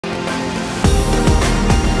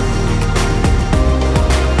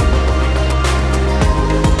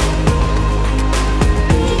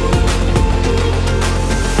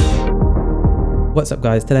What's up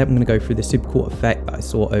guys, today I'm going to go through this super cool effect that I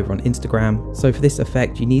saw over on Instagram. So for this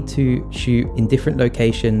effect you need to shoot in different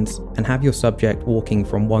locations and have your subject walking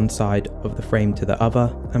from one side of the frame to the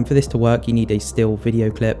other. And for this to work you need a still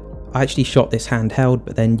video clip. I actually shot this handheld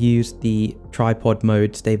but then used the tripod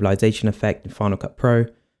mode stabilization effect in Final Cut Pro,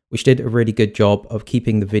 which did a really good job of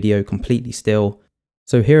keeping the video completely still.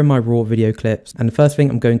 So here are my raw video clips, and the first thing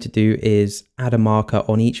I'm going to do is add a marker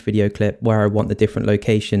on each video clip where I want the different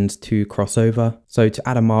locations to cross over. So to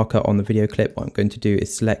add a marker on the video clip, what I'm going to do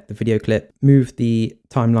is select the video clip, move the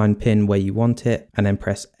timeline pin where you want it, and then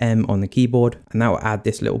press M on the keyboard, and that will add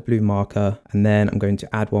this little blue marker. And then I'm going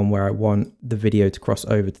to add one where I want the video to cross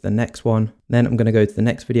over to the next one. Then I'm going to go to the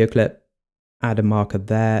next video clip, add a marker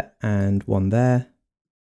there and one there.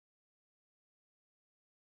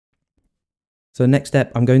 So next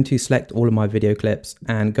step, I'm going to select all of my video clips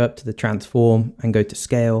and go up to the transform and go to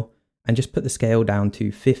scale and just put the scale down to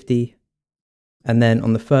 50. And then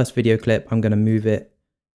on the first video clip, I'm going to move it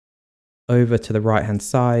over to the right hand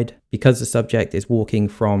side. Because the subject is walking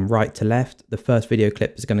from right to left, the first video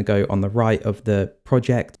clip is going to go on the right of the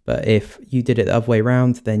project. But if you did it the other way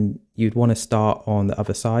around, then you'd want to start on the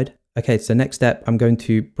other side. Okay, so next step, I'm going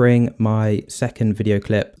to bring my second video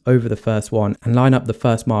clip over the first one and line up the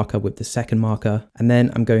first marker with the second marker. And then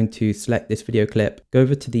I'm going to select this video clip, go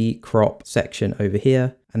over to the crop section over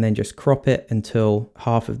here, and then just crop it until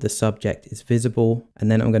half of the subject is visible. And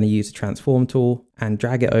then I'm going to use the transform tool and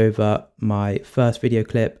drag it over my first video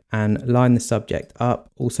clip and line the subject up,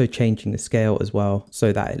 also changing the scale as well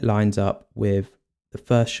so that it lines up with the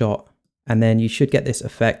first shot. And then you should get this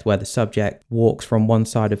effect where the subject walks from one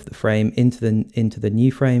side of the frame into the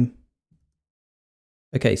new frame.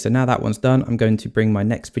 Okay, so now that one's done, I'm going to bring my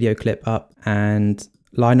next video clip up and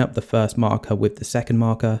line up the first marker with the second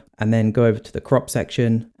marker, and then go over to the crop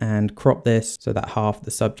section and crop this so that half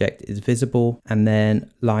the subject is visible, and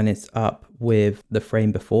then line it up with the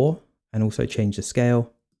frame before and also change the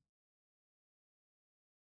scale.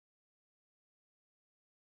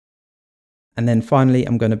 And then finally,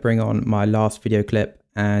 I'm going to bring on my last video clip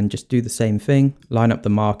and just do the same thing, line up the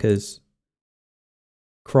markers,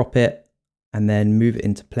 crop it, and then move it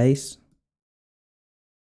into place.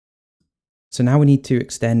 So now we need to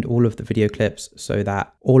extend all of the video clips so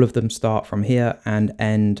that all of them start from here and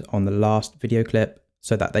end on the last video clip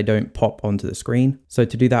so that they don't pop onto the screen. So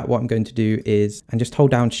to do that, what I'm going to do is, and just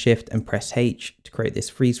hold down Shift and press H to create this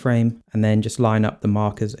freeze frame, and then just line up the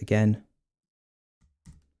markers again.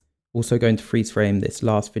 Also going to freeze frame this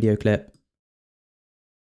last video clip.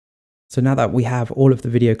 So now that we have all of the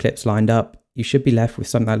video clips lined up, you should be left with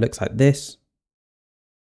something that looks like this.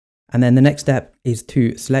 And then the next step is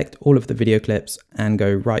to select all of the video clips and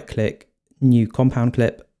go right click, new compound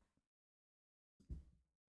clip.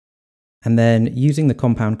 And then using the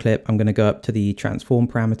compound clip, I'm going to go up to the transform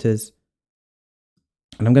parameters.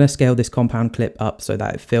 And I'm going to scale this compound clip up so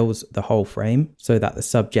that it fills the whole frame so that the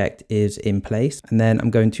subject is in place. And then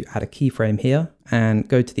I'm going to add a keyframe here and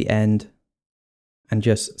go to the end and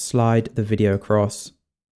just slide the video across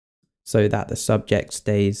so that the subject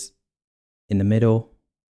stays in the middle.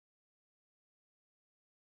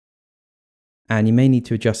 And you may need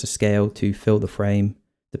to adjust the scale to fill the frame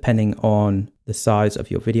depending on the size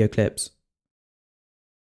of your video clips.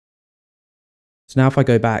 So now if I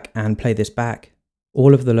go back and play this back,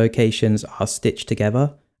 all of the locations are stitched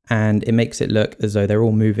together and it makes it look as though they're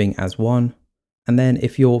all moving as one. And then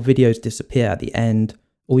if your videos disappear at the end,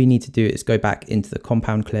 all you need to do is go back into the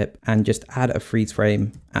compound clip and just add a freeze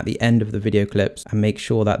frame at the end of the video clips and make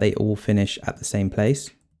sure that they all finish at the same place.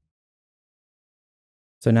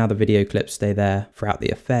 So now the video clips stay there throughout the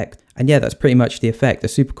effect. And yeah, that's pretty much the effect. A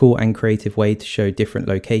super cool and creative way to show different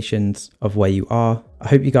locations of where you are. I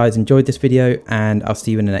hope you guys enjoyed this video and I'll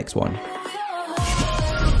see you in the next one.